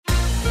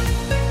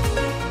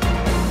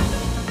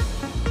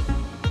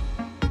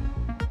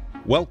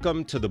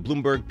Welcome to the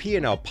Bloomberg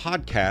P&L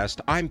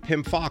podcast. I'm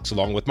Pimm Fox,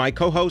 along with my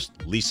co-host,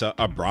 Lisa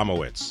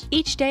Abramowicz.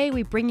 Each day,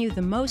 we bring you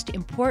the most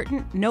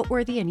important,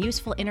 noteworthy, and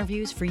useful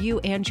interviews for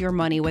you and your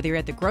money, whether you're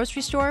at the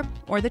grocery store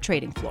or the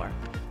trading floor.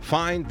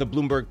 Find the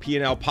Bloomberg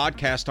P&L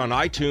podcast on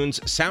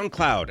iTunes,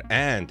 SoundCloud,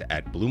 and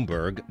at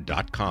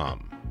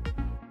Bloomberg.com.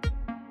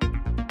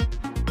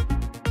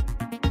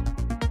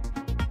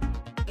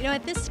 You know,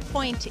 at this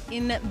point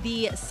in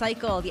the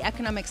cycle, the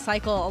economic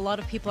cycle, a lot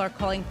of people are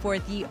calling for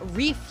the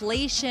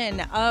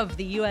reflation of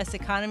the U.S.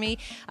 economy.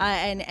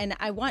 And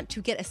I want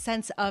to get a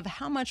sense of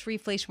how much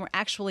reflation we're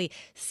actually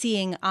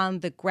seeing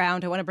on the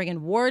ground. I want to bring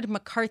in Ward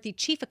McCarthy,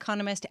 chief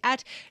economist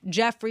at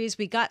Jefferies.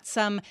 We got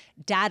some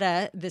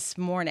data this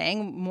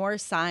morning, more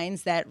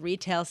signs that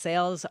retail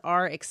sales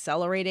are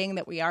accelerating,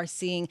 that we are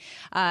seeing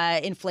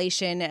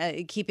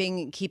inflation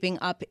keeping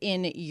up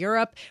in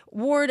Europe.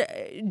 Ward,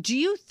 do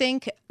you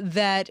think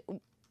that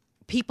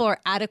people are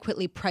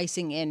adequately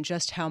pricing in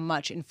just how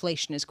much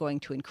inflation is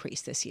going to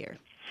increase this year?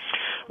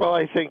 Well,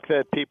 I think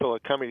that people are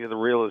coming to the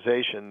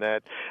realization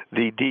that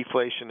the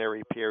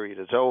deflationary period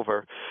is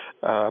over.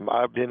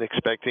 I've been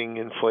expecting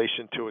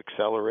inflation to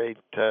accelerate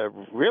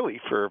really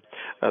for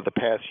the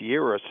past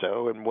year or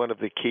so, and one of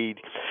the key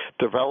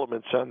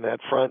developments on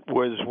that front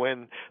was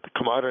when the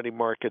commodity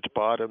markets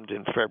bottomed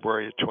in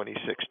February of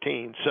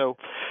 2016. So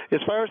as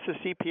far as the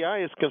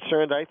CPI is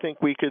concerned, I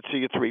think we could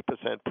see a 3%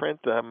 print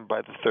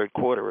by the third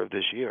quarter of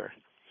this year.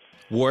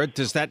 Ward,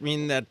 does that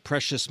mean that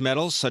precious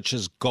metals such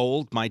as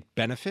gold might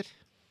benefit?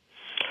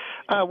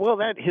 Well,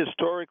 that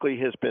historically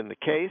has been the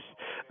case.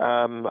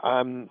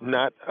 I'm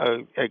not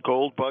a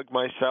gold bug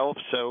myself,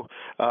 so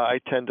I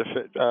tend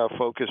to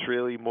focus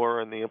really more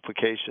on the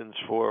implications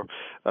for,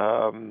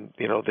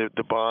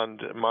 the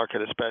bond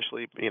market,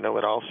 especially, and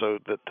also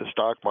the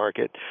stock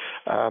market.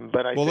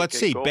 Let's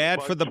see.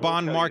 Bad for the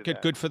bond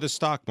market, good for the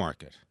stock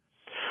market.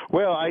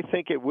 Well, I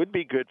think it would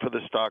be good for the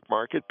stock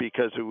market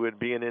because it would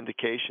be an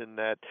indication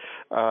that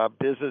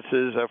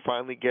businesses are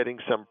finally getting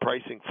some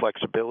pricing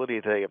flexibility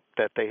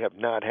that they have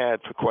not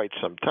had for quite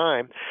some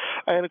time.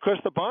 And, of course,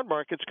 the bond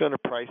market's going to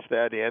price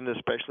that in,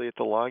 especially at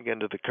the long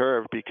end of the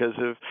curve because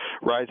of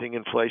rising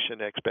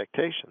inflation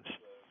expectations.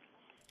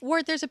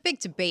 Ward, there's a big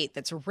debate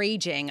that's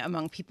raging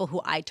among people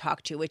who I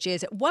talk to, which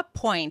is at what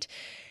point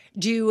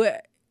do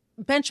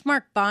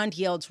benchmark bond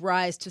yields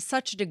rise to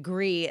such a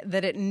degree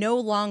that it no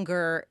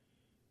longer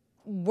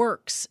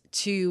works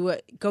to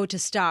go to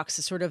stocks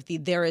as sort of the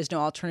there is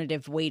no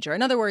alternative wager?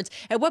 In other words,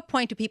 at what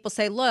point do people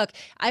say, look,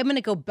 I'm going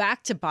to go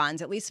back to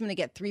bonds, at least I'm going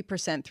to get 3%,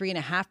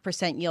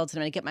 3.5% yields, and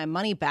I'm going to get my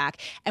money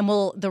back, and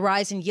will the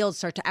rise in yields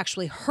start to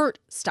actually hurt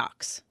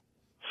stocks?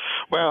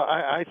 Well,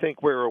 I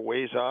think we're a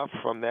ways off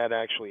from that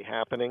actually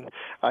happening.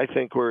 I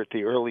think we're at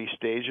the early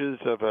stages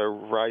of a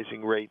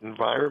rising rate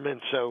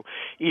environment. So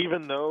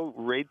even though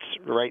rates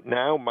right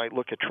now might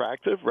look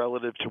attractive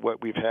relative to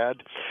what we've had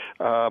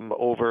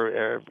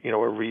over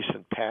a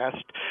recent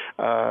past,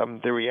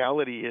 the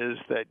reality is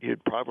that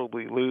you'd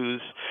probably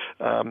lose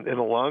in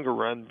the longer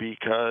run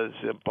because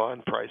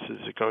bond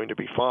prices are going to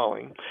be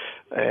falling.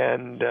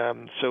 And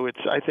so it's,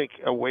 I think,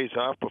 a ways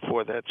off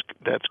before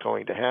that's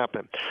going to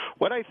happen.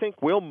 What I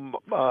think will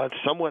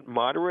somewhat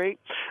moderate,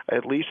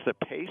 at least the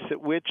pace at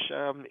which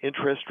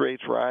interest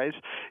rates rise,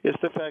 is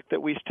the fact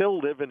that we still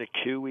live in a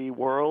QE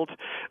world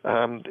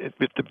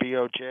with the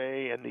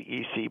BOJ and the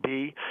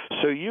ECB.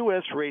 So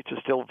U.S. rates are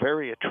still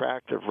very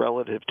attractive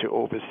relative to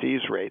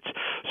overseas rates.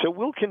 So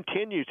we'll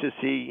continue to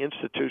see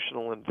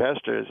institutional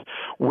investors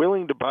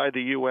willing to buy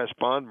the U.S.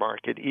 bond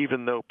market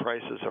even though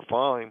prices are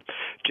falling,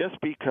 just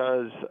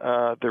because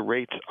the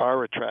rates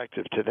are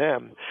attractive to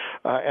them.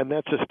 And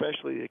that's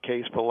especially the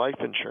case for life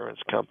insurance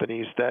companies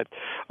that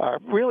are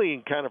really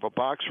in kind of a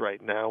box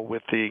right now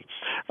with the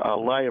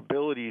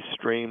liability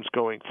streams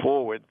going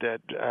forward that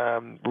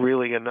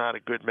really are not a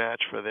good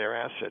match for their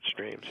asset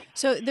streams.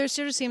 So there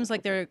sort of seems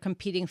like there are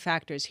competing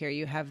factors here.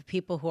 You have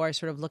people who are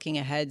sort of looking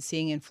ahead,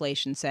 seeing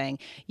inflation, saying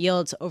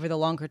yields over the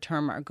longer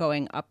term are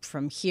going up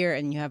from here.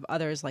 And you have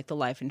others like the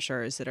life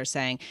insurers that are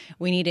saying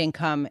we need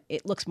income.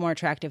 It looks more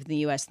attractive in the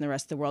U.S. than the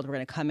rest of the world. We're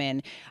going to come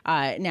in.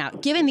 Now,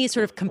 given these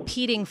sort of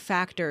competing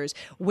factors,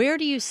 where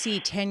do you see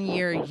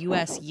 10-year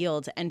U.S.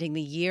 yields ending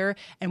the year,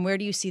 and where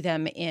do you see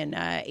them in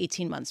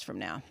 18 months from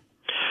now?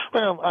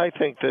 Well, I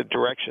think the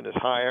direction is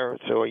higher.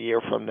 So a year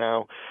from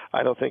now,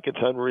 I don't think it's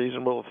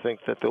unreasonable to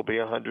think that there'll be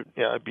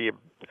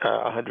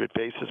 100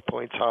 basis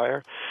points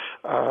higher.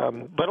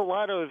 But a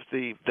lot of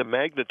the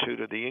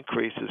magnitude of the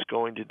increase is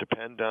going to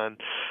depend on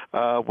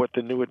what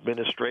the new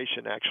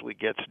administration actually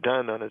gets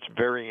done on its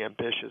very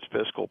ambitious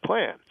fiscal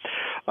plan.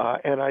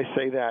 And I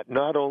say that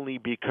not only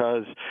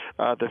because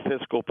the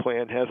fiscal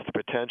plan has the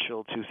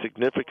potential to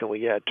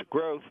significantly add to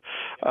growth,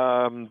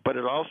 but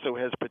it also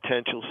has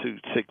potential to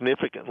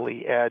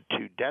significantly add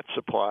to debt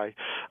supply,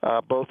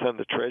 both on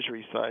the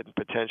Treasury side and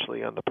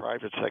potentially on the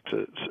private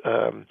sector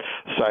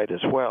side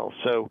as well.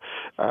 So So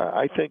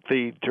I think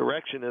the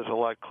direction is a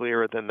lot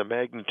clearer than the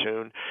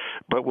magnitude,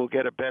 but we'll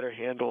get a better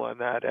handle on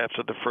that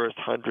after the first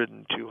 100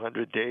 and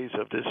 200 days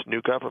of this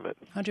new government.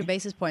 100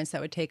 basis points,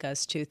 that would take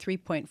us to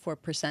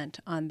 3.4%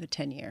 on the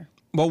 10-year.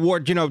 Well,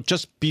 Ward,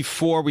 just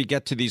before we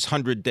get to these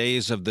 100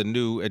 days of the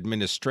new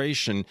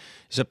administration,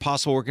 is it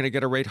possible we're going to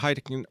get a rate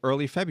hike in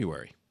early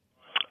February?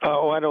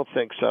 Oh, I don't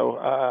think so.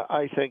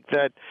 I think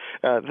that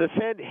the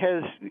Fed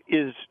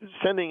is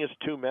sending us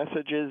two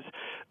messages,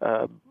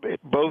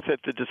 both at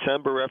the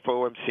December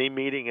FOMC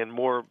meeting and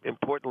more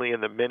importantly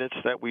in the minutes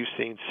that we've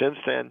seen since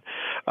then.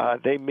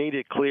 They made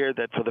it clear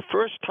that for the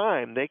first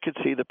time they could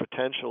see the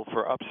potential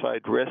for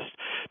upside risk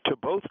to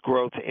both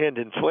growth and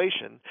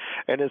inflation,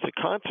 and as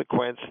a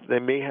consequence, they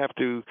may have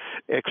to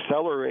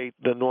accelerate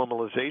the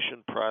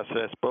normalization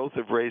process, both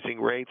of raising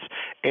rates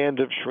and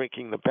of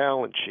shrinking the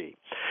balance sheet.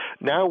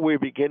 Now we're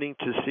beginning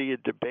to see a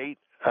debate,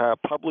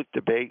 public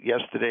debate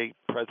yesterday,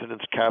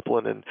 Presidents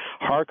Kaplan and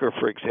Harker,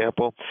 for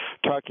example,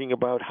 talking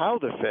about how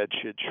the Fed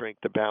should shrink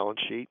the balance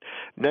sheet.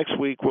 Next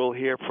week, we'll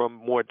hear from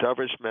more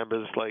dovish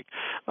members like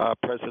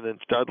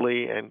President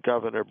Dudley and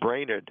Governor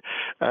Brainerd.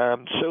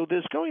 So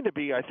there's going to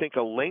be, I think,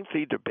 a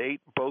lengthy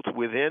debate both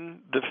within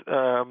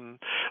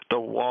the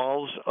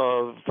walls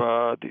of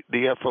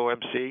the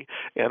FOMC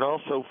and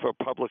also for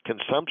public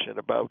consumption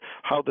about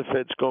how the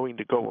Fed's going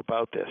to go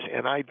about this.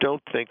 And I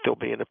don't think they'll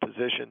be in a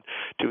position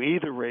to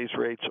either raise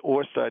rates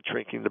or start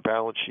shrinking the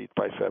balance sheet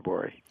by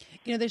February.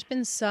 There's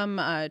been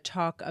some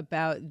talk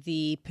about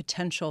the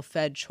potential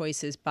Fed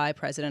choices by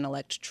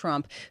President-elect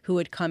Trump, who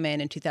would come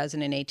in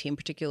 2018,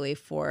 particularly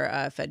for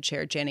Fed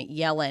Chair Janet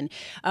Yellen.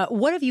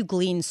 What have you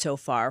gleaned so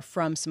far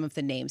from some of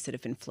the names that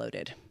have been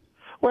floated?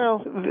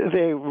 Well,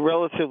 they're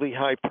relatively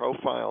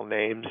high-profile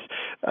names.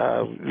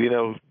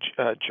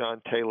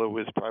 John Taylor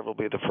was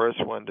probably the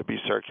first one to be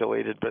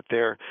circulated, but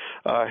there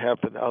have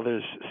been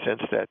others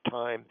since that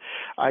time.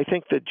 I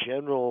think the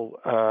general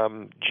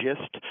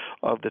gist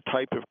of the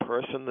type of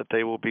person that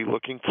they will be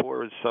looking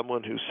for is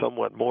someone who's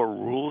somewhat more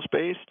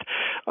rules-based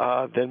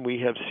than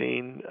we have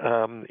seen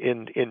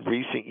in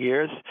recent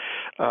years.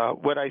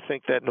 What I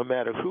think that no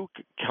matter who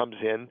comes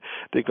in,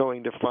 they're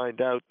going to find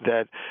out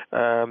that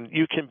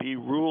you can be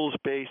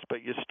rules-based,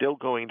 but you're still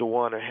going to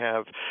want to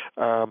have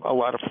a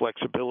lot of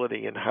flexibility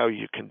in how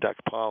you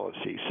conduct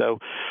policy. So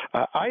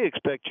I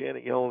expect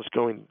Janet Yellen is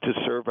going to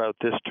serve out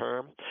this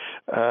term.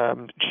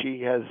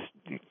 She has,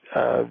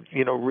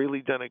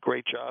 really done a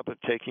great job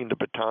of taking the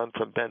baton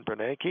from Ben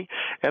Bernanke,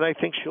 and I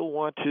think she'll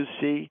want to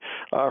see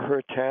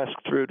her task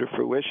through to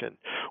fruition.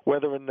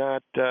 Whether or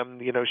not,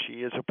 she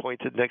is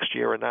appointed next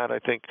year or not, I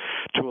think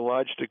to a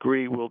large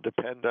degree will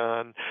depend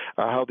on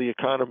how the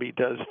economy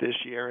does this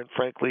year and,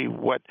 frankly,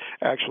 what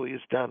actually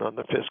is done on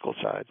the fiscal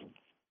side.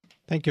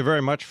 Thank you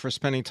very much for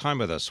spending time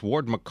with us.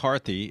 Ward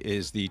McCarthy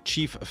is the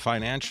chief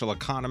financial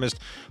economist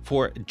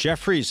for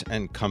Jefferies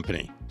and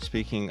Company,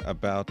 speaking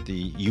about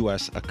the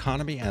U.S.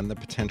 economy and the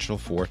potential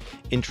for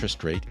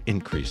interest rate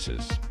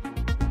increases.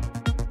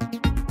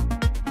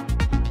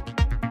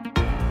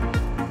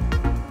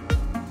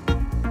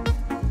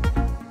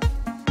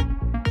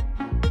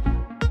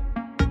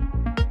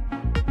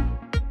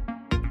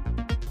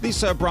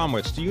 Lisa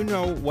Abramowicz, do you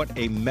know what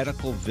a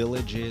medical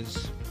village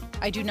is?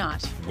 I do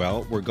not.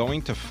 Well, we're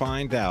going to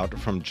find out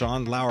from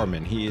John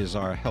Lauerman. He is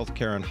our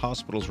healthcare and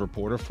hospitals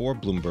reporter for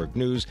Bloomberg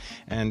News,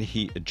 and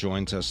he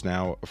joins us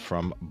now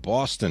from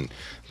Boston,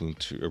 home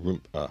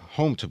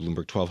to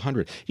Bloomberg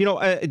 1200.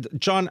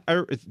 John,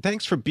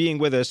 thanks for being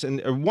with us,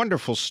 and a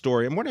wonderful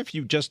story. I wonder if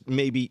you just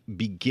maybe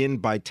begin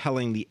by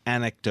telling the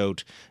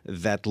anecdote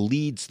that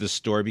leads the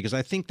story, because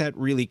I think that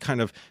really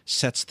kind of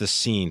sets the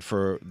scene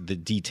for the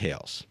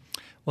details.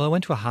 Well, I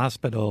went to a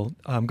hospital.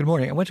 Good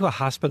morning. I went to a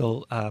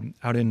hospital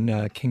out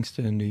in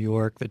Kingston, New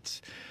York.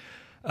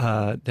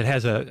 That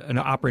has an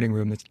operating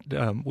room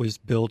that was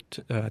built,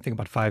 I think,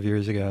 about 5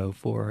 years ago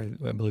for,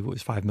 I believe it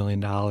was $5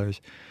 million,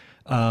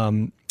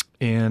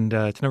 and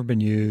it's never been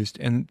used.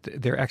 And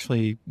they're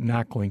actually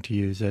not going to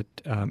use it.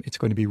 It's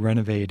going to be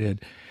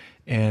renovated,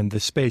 and the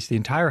space, the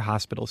entire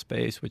hospital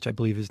space, which I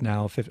believe is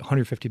now a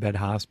 150-bed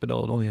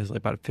hospital, it only has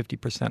about a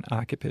 50%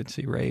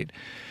 occupancy rate.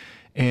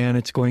 And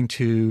it's going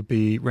to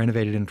be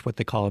renovated into what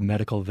they call a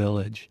medical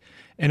village.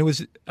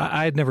 And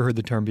I had never heard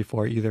the term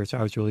before either, so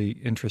I was really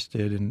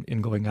interested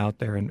in going out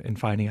there and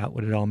finding out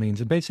what it all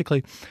means. And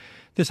basically,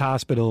 this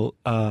hospital,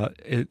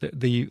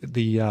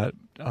 the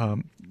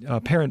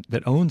parent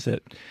that owns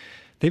it,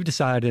 they've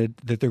decided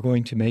that they're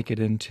going to make it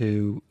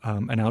into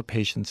an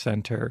outpatient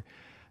center.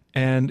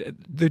 And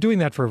they're doing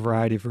that for a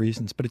variety of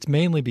reasons, but it's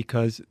mainly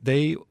because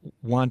they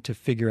want to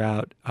figure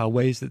out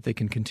ways that they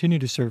can continue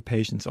to serve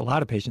patients, a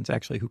lot of patients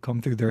actually, who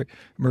come through their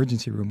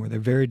emergency room where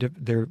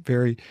they're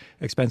very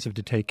expensive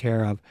to take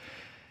care of.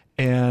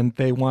 And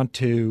they want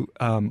to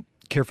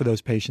care for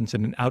those patients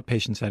in an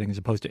outpatient setting as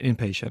opposed to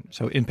inpatient.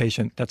 So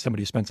inpatient, that's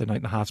somebody who spends the night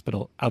in the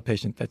hospital.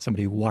 Outpatient, that's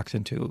somebody who walks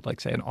into, like,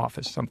 say, an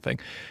office, something,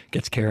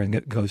 gets care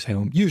and goes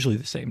home, usually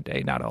the same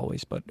day, not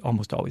always, but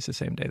almost always the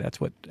same day.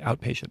 That's what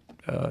outpatient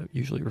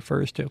usually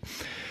refers to.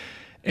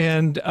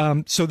 And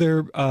so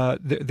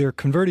they're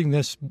converting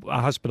this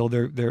hospital.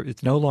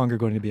 It's no longer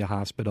going to be a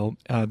hospital.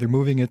 They're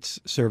moving its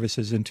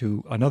services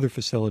into another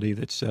facility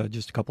that's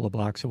just a couple of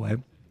blocks away.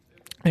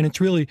 And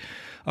it's really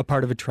a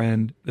part of a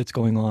trend that's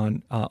going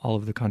on all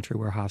over the country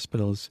where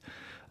hospitals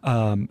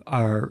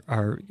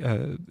are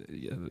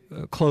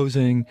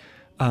closing,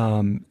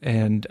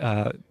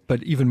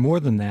 but even more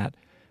than that,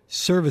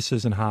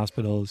 services in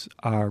hospitals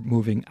are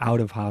moving out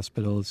of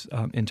hospitals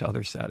into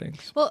other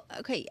settings. Well,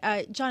 okay,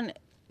 John,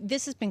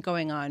 this has been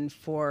going on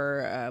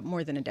for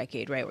more than a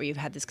decade, right, where you've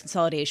had this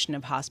consolidation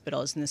of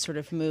hospitals and this sort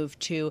of move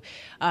to,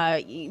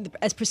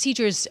 as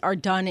procedures are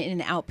done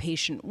in an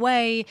outpatient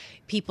way,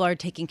 people are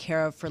taken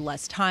care of for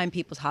less time.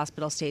 People's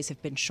hospital stays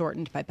have been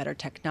shortened by better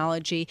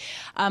technology.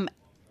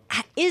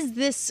 Is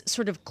this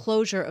sort of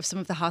closure of some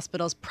of the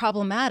hospitals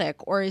problematic,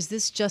 or is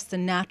this just the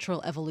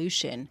natural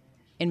evolution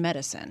in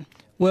medicine?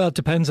 Well, it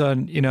depends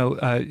on,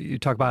 you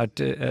talk about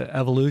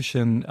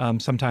evolution.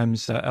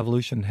 Sometimes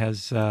evolution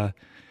has...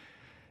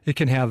 it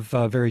can have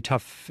a very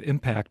tough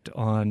impact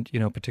on,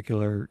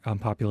 particular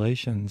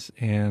populations.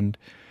 And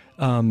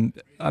I'm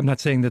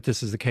not saying that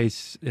this is the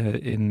case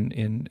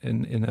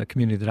in a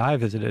community that I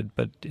visited,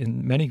 but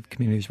in many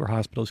communities where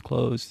hospitals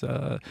close,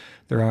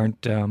 there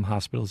aren't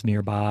hospitals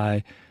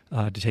nearby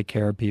to take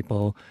care of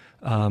people.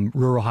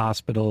 Rural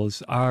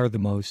hospitals are the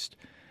most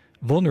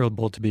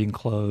vulnerable to being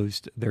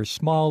closed. They're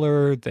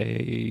smaller.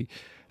 They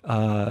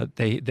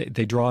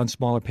draw on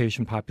smaller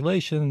patient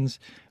populations.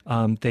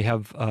 They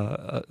have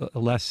a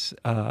less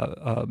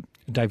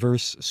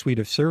diverse suite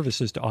of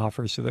services to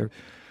offer, so their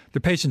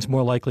patients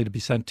more likely to be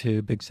sent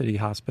to big city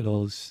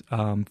hospitals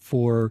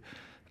for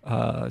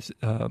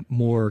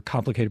more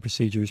complicated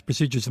procedures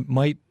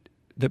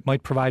that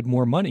might provide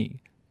more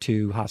money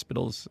to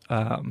hospitals,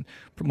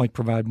 might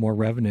provide more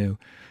revenue,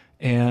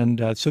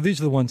 and so these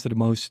are the ones that are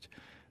most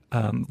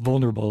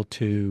vulnerable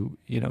to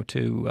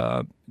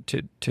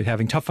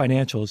having tough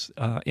financials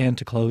and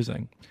to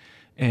closing,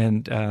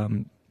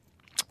 and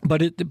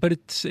but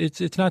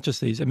it's not just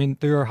these. I mean,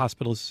 there are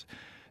hospitals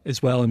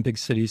as well in big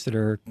cities that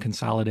are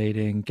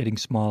consolidating, getting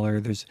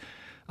smaller. There's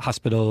a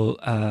hospital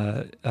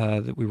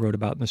that we wrote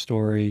about in the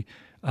story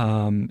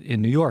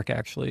in New York,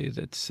 actually.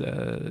 That's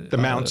the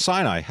Mount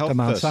Sinai Health the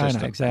Mount Sinai,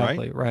 system,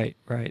 exactly,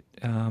 right.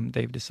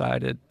 They've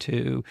decided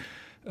to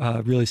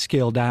really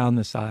scale down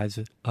the size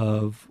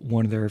of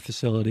one of their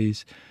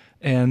facilities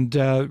and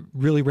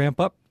really ramp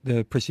up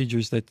the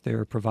procedures that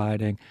they're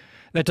providing.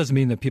 That doesn't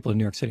mean that people in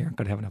New York City aren't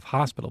going to have enough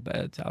hospital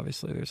beds.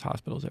 Obviously, there's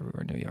hospitals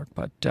everywhere in New York,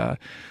 but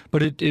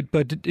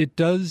it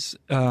does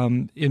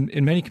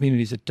in many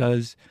communities it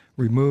does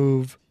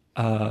remove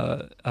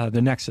the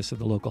nexus of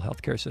the local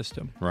healthcare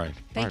system. Right.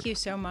 Thank you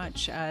so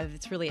much.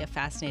 It's really a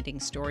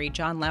fascinating story.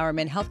 John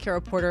Lauerman, healthcare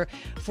reporter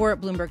for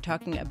Bloomberg,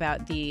 talking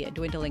about the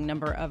dwindling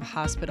number of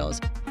hospitals.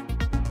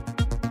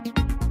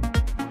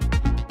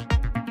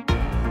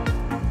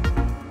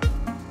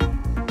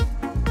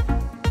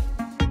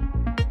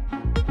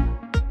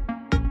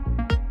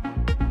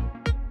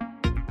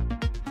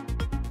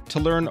 To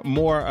learn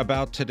more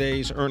about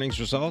today's earnings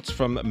results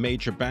from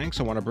major banks,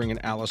 I want to bring in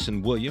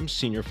Alison Williams,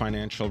 Senior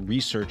Financial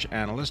Research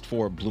Analyst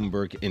for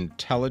Bloomberg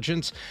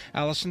Intelligence.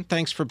 Alison,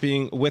 thanks for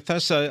being with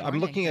us.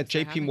 I'm looking at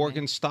JP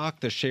Morgan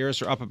stock. The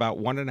shares are up about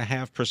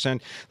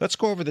 1.5%. Let's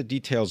go over the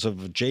details of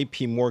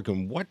JP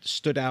Morgan. What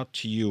stood out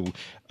to you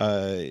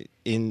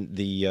in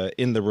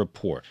the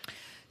report?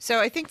 So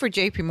I think for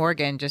JP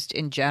Morgan, just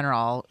in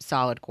general,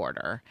 solid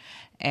quarter.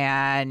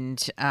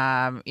 And,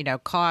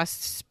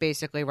 costs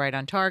basically right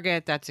on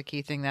target. That's a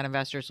key thing that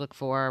investors look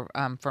for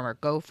from a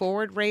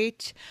go-forward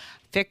rate.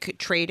 FICC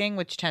trading,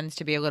 which tends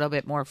to be a little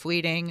bit more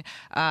fleeting,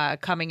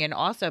 coming in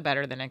also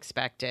better than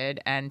expected.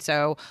 And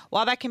so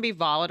while that can be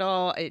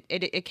volatile,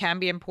 it can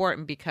be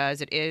important because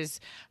it is,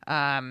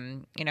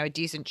 a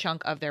decent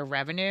chunk of their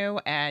revenue.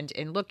 And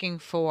in looking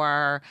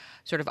for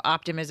sort of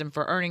optimism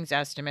for earnings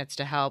estimates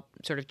to help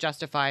sort of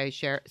justify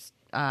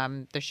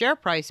the share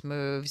price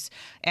moves,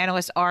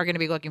 analysts are going to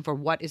be looking for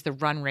what is the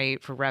run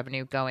rate for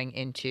revenue going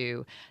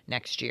into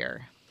next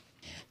year.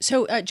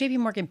 So JP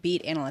Morgan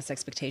beat analysts'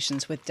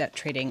 expectations with debt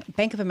trading.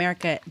 Bank of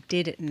America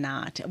did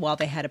not. While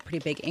they had a pretty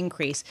big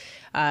increase,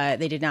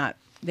 they did not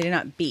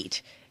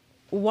beat.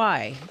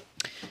 Why?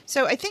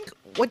 So I think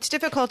what's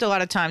difficult a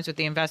lot of times with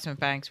the investment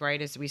banks,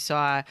 right, is we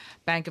saw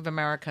Bank of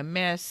America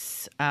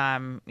miss,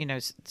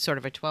 sort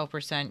of a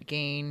 12%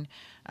 gain.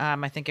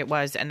 I think it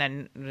was, and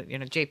then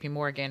JP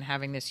Morgan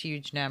having this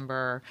huge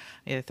number,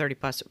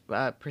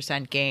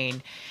 30+%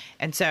 gain,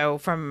 and so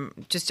from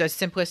just a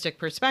simplistic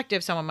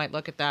perspective, someone might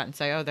look at that and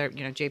say, oh,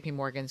 JP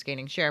Morgan's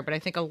gaining share. But I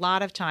think a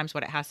lot of times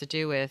what it has to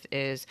do with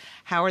is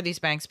how are these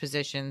banks'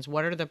 positions,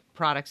 what are the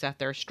products that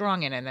they're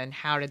strong in, and then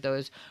how did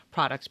those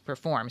products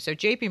perform? So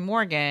JP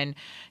Morgan,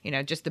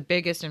 just the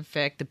biggest in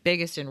FICC, the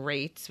biggest in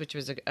rates, which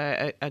was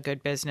a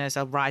good business,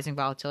 a rising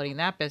volatility in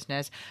that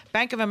business.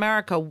 Bank of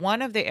America,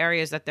 one of the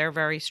areas that they're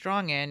very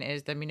strong in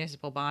is the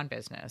municipal bond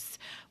business,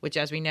 which,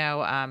 as we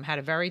know, had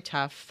a very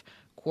tough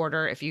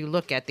quarter. If you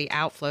look at the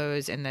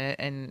outflows in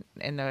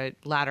the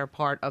latter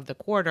part of the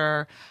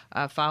quarter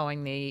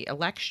following the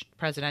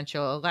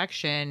presidential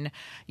election,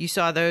 you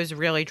saw those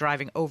really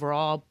driving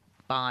overall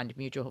bond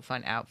mutual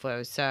fund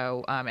outflows.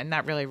 So, and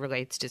that really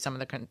relates to some of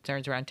the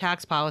concerns around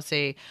tax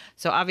policy.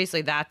 So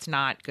obviously that's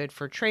not good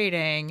for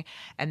trading.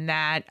 And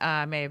that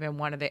may have been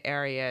one of the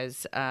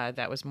areas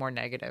that was more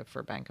negative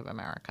for Bank of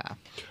America.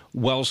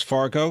 Wells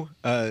Fargo,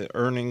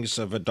 earnings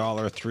of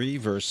 $1.03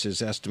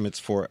 versus estimates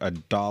for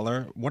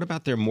 $1. What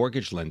about their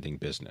mortgage lending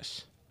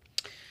business?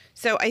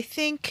 So I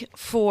think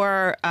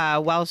for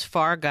Wells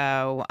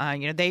Fargo,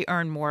 they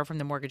earn more from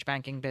the mortgage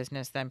banking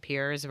business than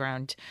peers,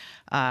 around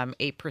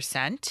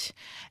 8%.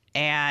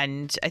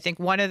 And I think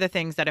one of the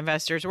things that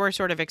investors were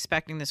sort of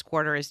expecting this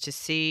quarter is to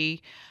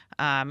see,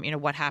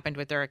 what happened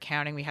with their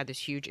accounting. We had this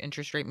huge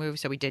interest rate move,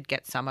 so we did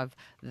get some of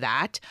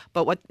that.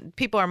 But what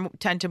people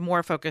tend to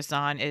more focus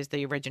on is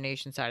the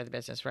origination side of the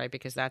business, right?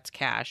 Because that's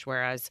cash,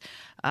 whereas,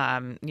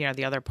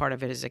 the other part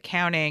of it is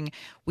accounting.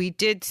 We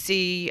did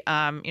see,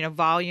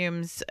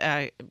 volumes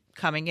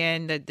coming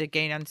in, the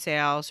gain on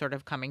sale sort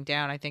of coming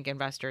down. I think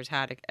investors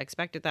had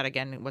expected that.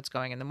 Again, what's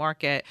going in the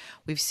market.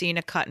 We've seen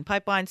a cut in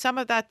pipeline. Some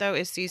of that, though,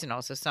 is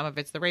seasonal. So some of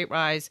it's the rate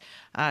rise,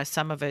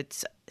 some of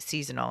it's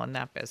seasonal in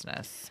that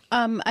business.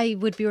 I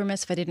would be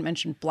remiss if I didn't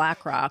mention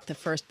BlackRock, the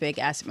first big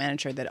asset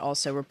manager that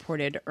also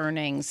reported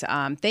earnings.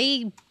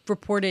 They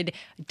reported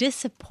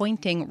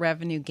disappointing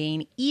revenue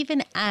gain,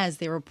 even as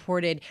they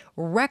reported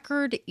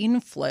record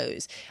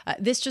inflows.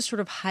 This just sort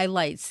of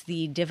highlights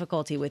the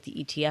difficulty with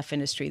the ETF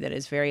industry that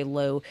is very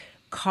low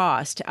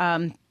cost.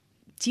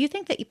 Do you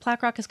think that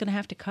BlackRock is going to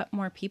have to cut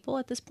more people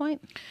at this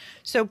point?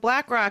 So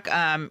BlackRock,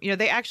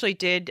 they actually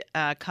did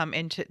come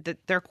into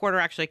their quarter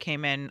actually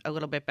came in a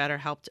little bit better,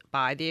 helped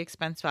by the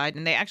expense side,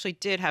 and they actually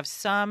did have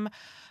some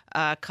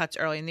cuts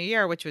early in the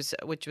year, which was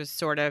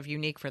sort of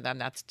unique for them.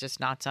 That's just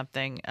not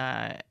something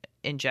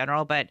in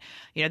general, but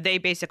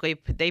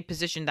they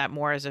positioned that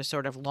more as a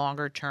sort of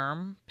longer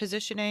term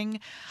positioning.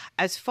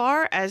 As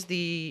far as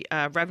the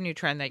revenue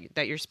trend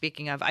that you're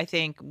speaking of, I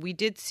think we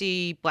did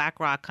see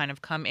BlackRock kind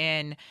of come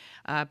in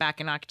back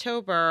in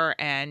October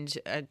and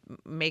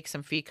make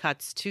some fee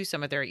cuts to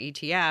some of their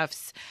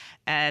ETFs,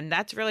 and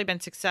that's really been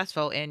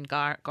successful in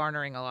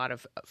garnering a lot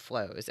of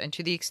flows. And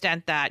to the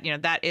extent that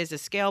that is a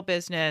scale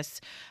business,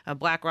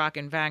 BlackRock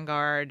and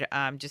Vanguard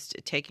just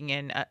taking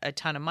in a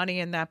ton of money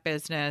in that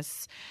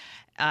business.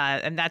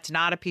 And that's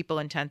not a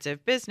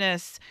people-intensive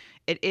business.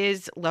 It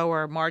is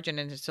lower margin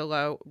and it's a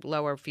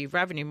lower fee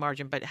revenue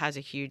margin, but it has a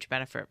huge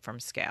benefit from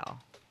scale.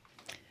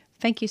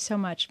 Thank you so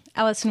much.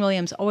 Alison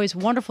Williams, always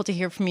wonderful to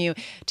hear from you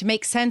to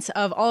make sense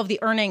of all of the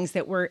earnings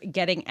that we're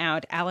getting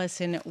out.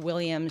 Alison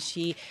Williams,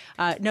 she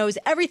knows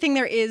everything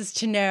there is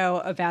to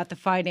know about the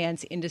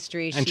finance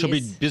industry. And she'll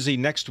be busy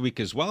next week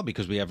as well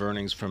because we have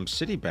earnings from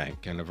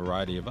Citibank and a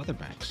variety of other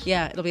banks.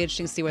 Yeah, it'll be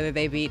interesting to see whether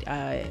they beat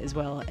as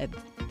well at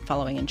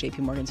following in JP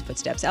Morgan's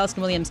footsteps.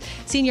 Alison Williams,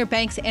 Senior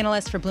Banks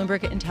Analyst for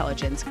Bloomberg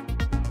Intelligence.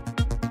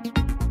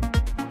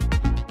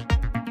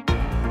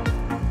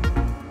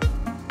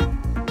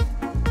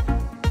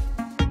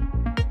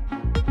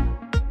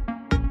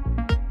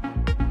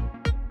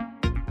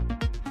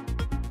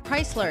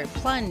 Chrysler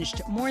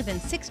plunged more than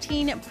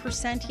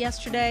 16%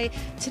 yesterday.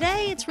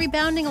 Today, it's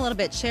rebounding a little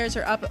bit. Shares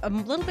are up a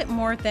little bit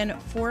more than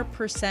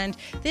 4%.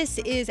 This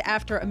is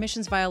after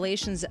emissions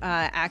violations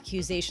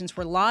accusations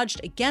were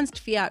lodged against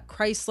Fiat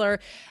Chrysler,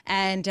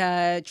 and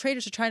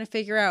traders are trying to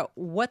figure out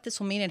what this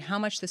will mean and how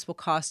much this will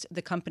cost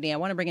the company. I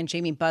want to bring in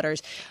Jamie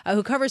Butters,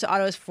 who covers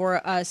autos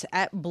for us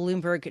at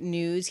Bloomberg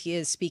News. He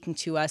is speaking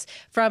to us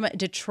from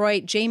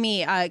Detroit.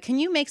 Jamie, can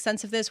you make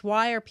sense of this?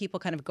 Why are people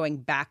kind of going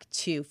back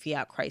to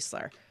Fiat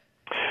Chrysler?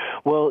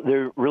 Well,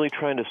 they're really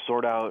trying to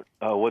sort out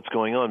what's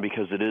going on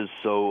because it is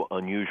so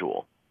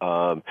unusual.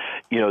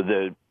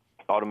 The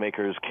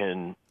automakers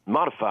can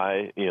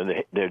modify,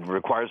 it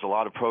requires a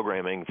lot of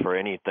programming for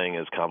anything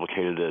as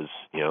complicated as,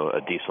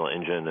 a diesel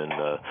engine and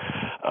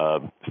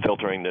the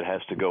filtering that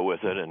has to go with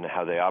it and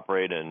how they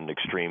operate in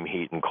extreme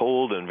heat and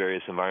cold and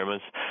various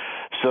environments.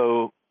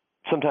 So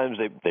sometimes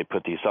they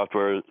put these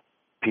software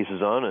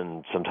pieces on,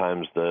 and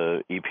sometimes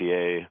the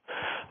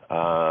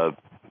EPA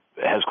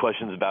has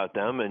questions about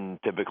them,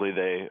 and typically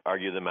they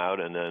argue them out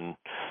and then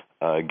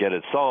get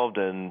it solved.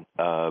 And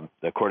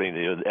according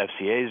to the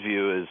FCA's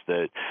view is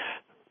that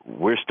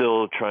we're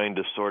still trying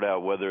to sort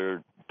out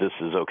whether this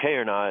is okay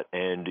or not,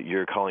 and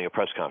you're calling a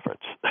press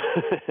conference.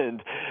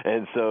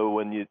 and so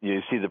when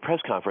you see the press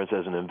conference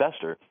as an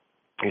investor,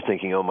 you're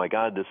thinking, oh, my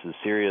God, this is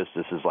serious.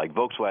 This is like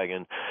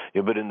Volkswagen.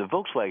 But in the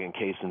Volkswagen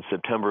case in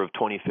September of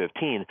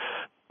 2015,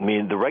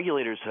 the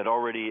regulators had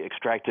already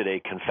extracted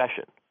a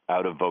confession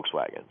out of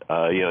Volkswagen.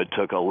 It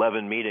took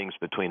 11 meetings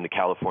between the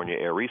California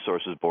Air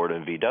Resources Board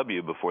and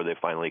VW before they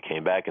finally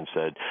came back and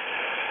said,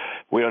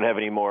 we don't have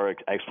any more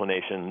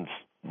explanations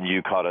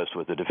you caught us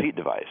with a defeat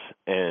device.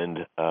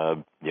 And,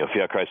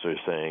 Fiat Chrysler is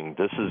saying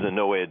this is in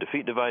no way a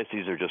defeat device.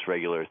 These are just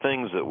regular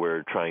things that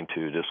we're trying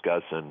to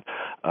discuss and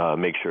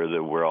make sure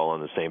that we're all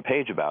on the same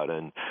page about.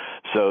 And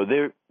so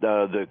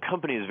the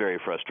company is very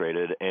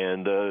frustrated,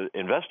 and the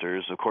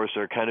investors, of course,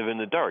 are kind of in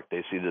the dark.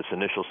 They see this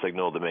initial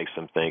signal that makes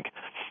them think,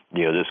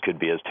 this could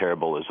be as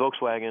terrible as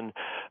Volkswagen.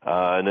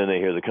 And then they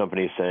hear the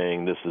company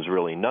saying this is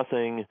really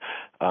nothing.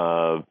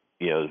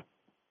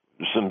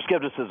 Some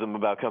skepticism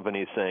about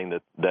companies saying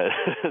that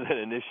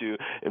an issue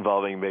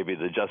involving maybe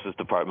the Justice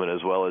Department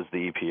as well as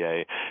the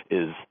EPA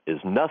is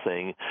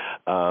nothing.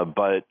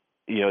 But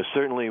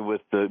certainly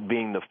with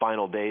being the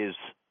final days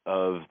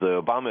of the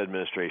Obama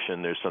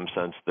administration, there's some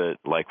sense that,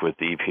 like with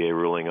the EPA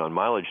ruling on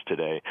mileage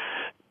today,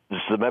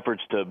 some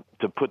efforts to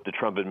put the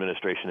Trump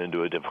administration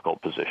into a difficult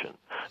position,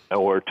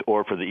 or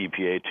for the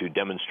EPA to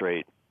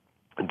demonstrate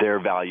their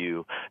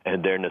value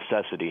and their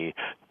necessity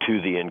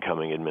to the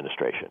incoming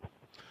administration.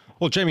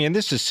 Well, Jamie, and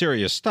this is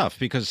serious stuff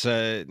because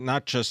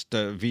not just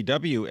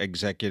VW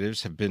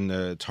executives have been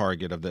the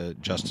target of the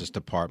Justice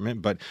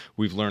Department, but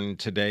we've learned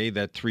today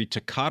that 3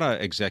 Takata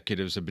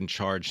executives have been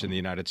charged in the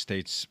United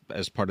States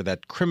as part of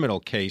that criminal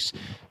case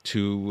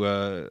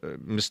to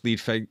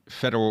mislead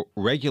federal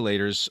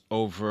regulators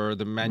over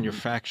the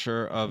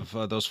manufacture of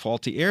those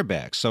faulty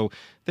airbags. So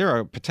there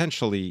are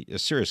potentially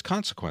serious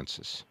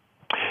consequences.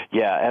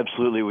 Yeah,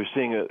 absolutely. We're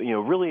seeing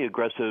a really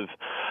aggressive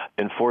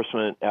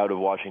enforcement out of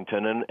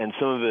Washington, and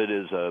some of it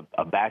is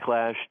a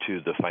backlash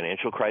to the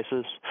financial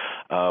crisis,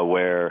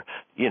 where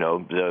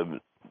the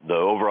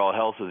overall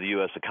health of the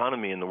U.S.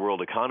 economy and the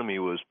world economy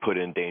was put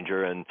in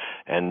danger, and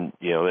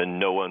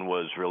no one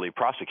was really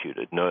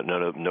prosecuted.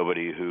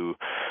 Nobody who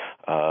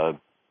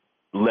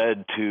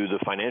led to the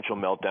financial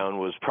meltdown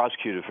was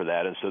prosecuted for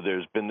that. And so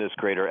there's been this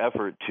greater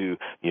effort to,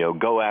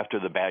 go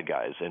after the bad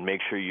guys and make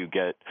sure you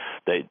get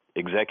that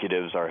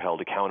executives are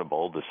held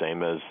accountable the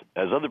same as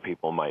other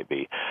people might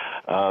be.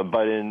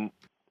 But in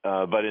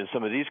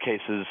some of these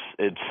cases,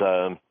 it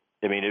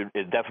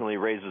definitely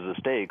raises the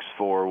stakes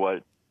for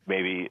what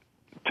maybe,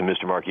 to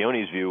Mr.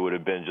 Marchione's view, would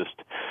have been just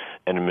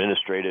an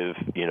administrative,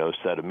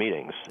 set of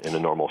meetings in a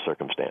normal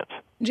circumstance.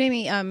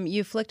 Jamie,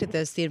 you've looked at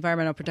this. The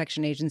Environmental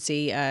Protection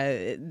Agency,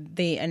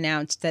 they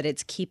announced that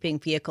it's keeping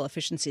vehicle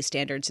efficiency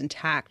standards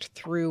intact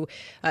through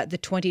the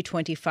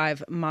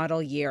 2025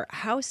 model year.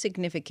 How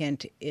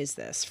significant is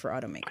this for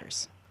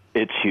automakers?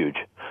 It's huge.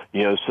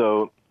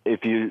 So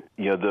if the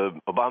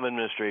Obama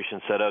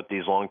administration set out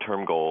these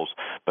long-term goals,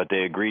 but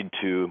they agreed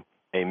to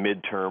a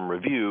midterm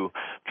review,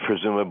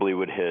 presumably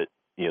would hit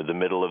the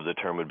middle of the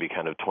term would be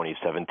kind of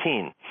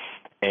 2017.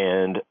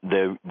 And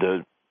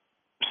the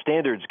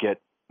standards get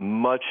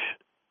much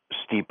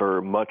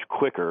steeper, much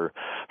quicker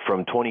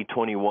from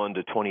 2021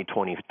 to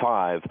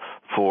 2025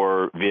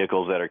 for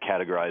vehicles that are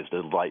categorized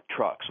as light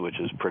trucks, which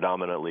is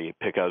predominantly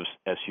pickups,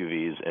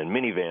 SUVs, and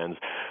minivans,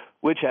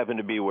 which happen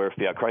to be where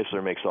Fiat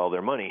Chrysler makes all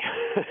their money,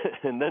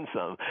 and then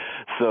some.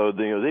 So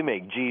they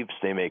make Jeeps,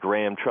 they make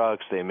Ram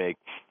trucks, they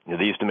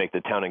used to make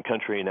the Town and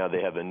Country, now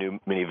they have a new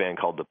minivan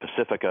called the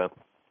Pacifica.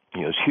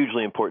 It's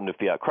hugely important to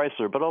Fiat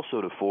Chrysler, but also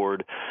to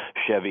Ford,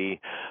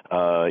 Chevy,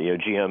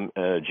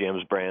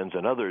 GM's brands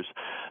and others.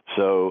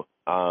 So,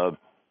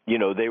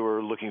 they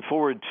were looking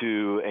forward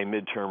to a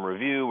midterm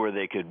review where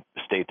they could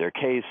state their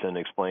case and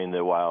explain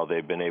that while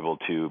they've been able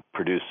to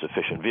produce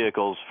sufficient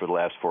vehicles for the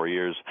last 4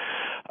 years,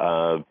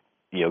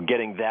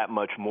 getting that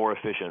much more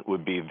efficient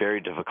would be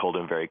very difficult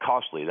and very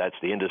costly. That's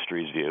the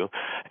industry's view.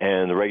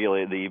 And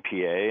the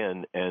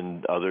EPA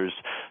and others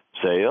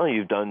say,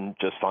 you've done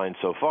just fine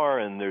so far,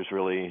 and there's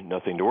really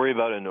nothing to worry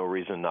about and no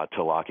reason not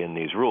to lock in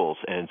these rules.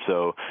 And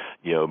so,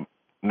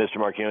 Mr.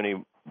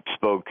 Marchione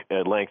spoke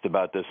at length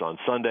about this on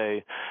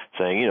Sunday,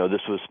 saying,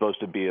 this was supposed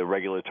to be a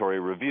regulatory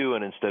review,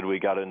 and instead we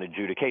got an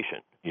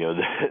adjudication.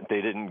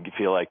 They didn't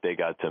feel like they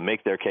got to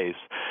make their case,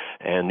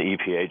 and the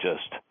EPA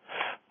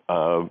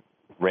just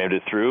rammed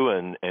it through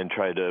and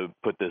tried to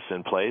put this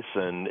in place,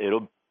 and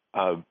it'll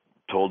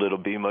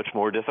be much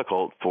more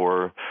difficult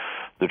for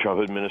the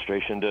Trump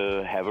administration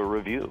to have a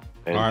review.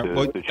 All right.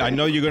 Well, I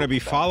know you're going to be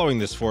following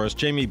this for us.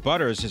 Jamie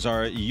Butters is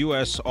our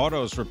U.S.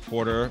 autos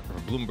reporter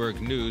for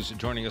Bloomberg News,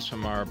 joining us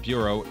from our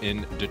bureau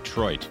in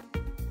Detroit.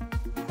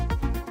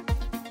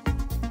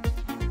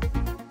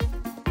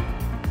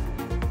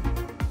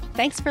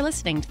 Thanks for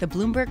listening to the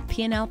Bloomberg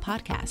P&L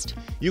podcast.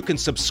 You can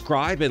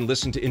subscribe and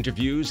listen to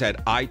interviews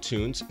at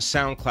iTunes,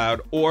 SoundCloud,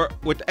 or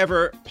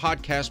whatever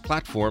podcast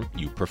platform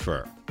you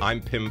prefer.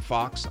 I'm Pimm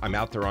Fox. I'm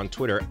out there on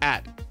Twitter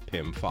at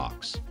Pimm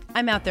Fox.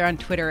 I'm out there on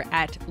Twitter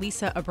at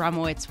Lisa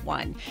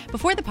Abramowicz1.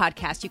 Before the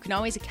podcast, you can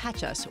always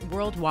catch us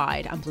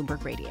worldwide on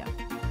Bloomberg Radio.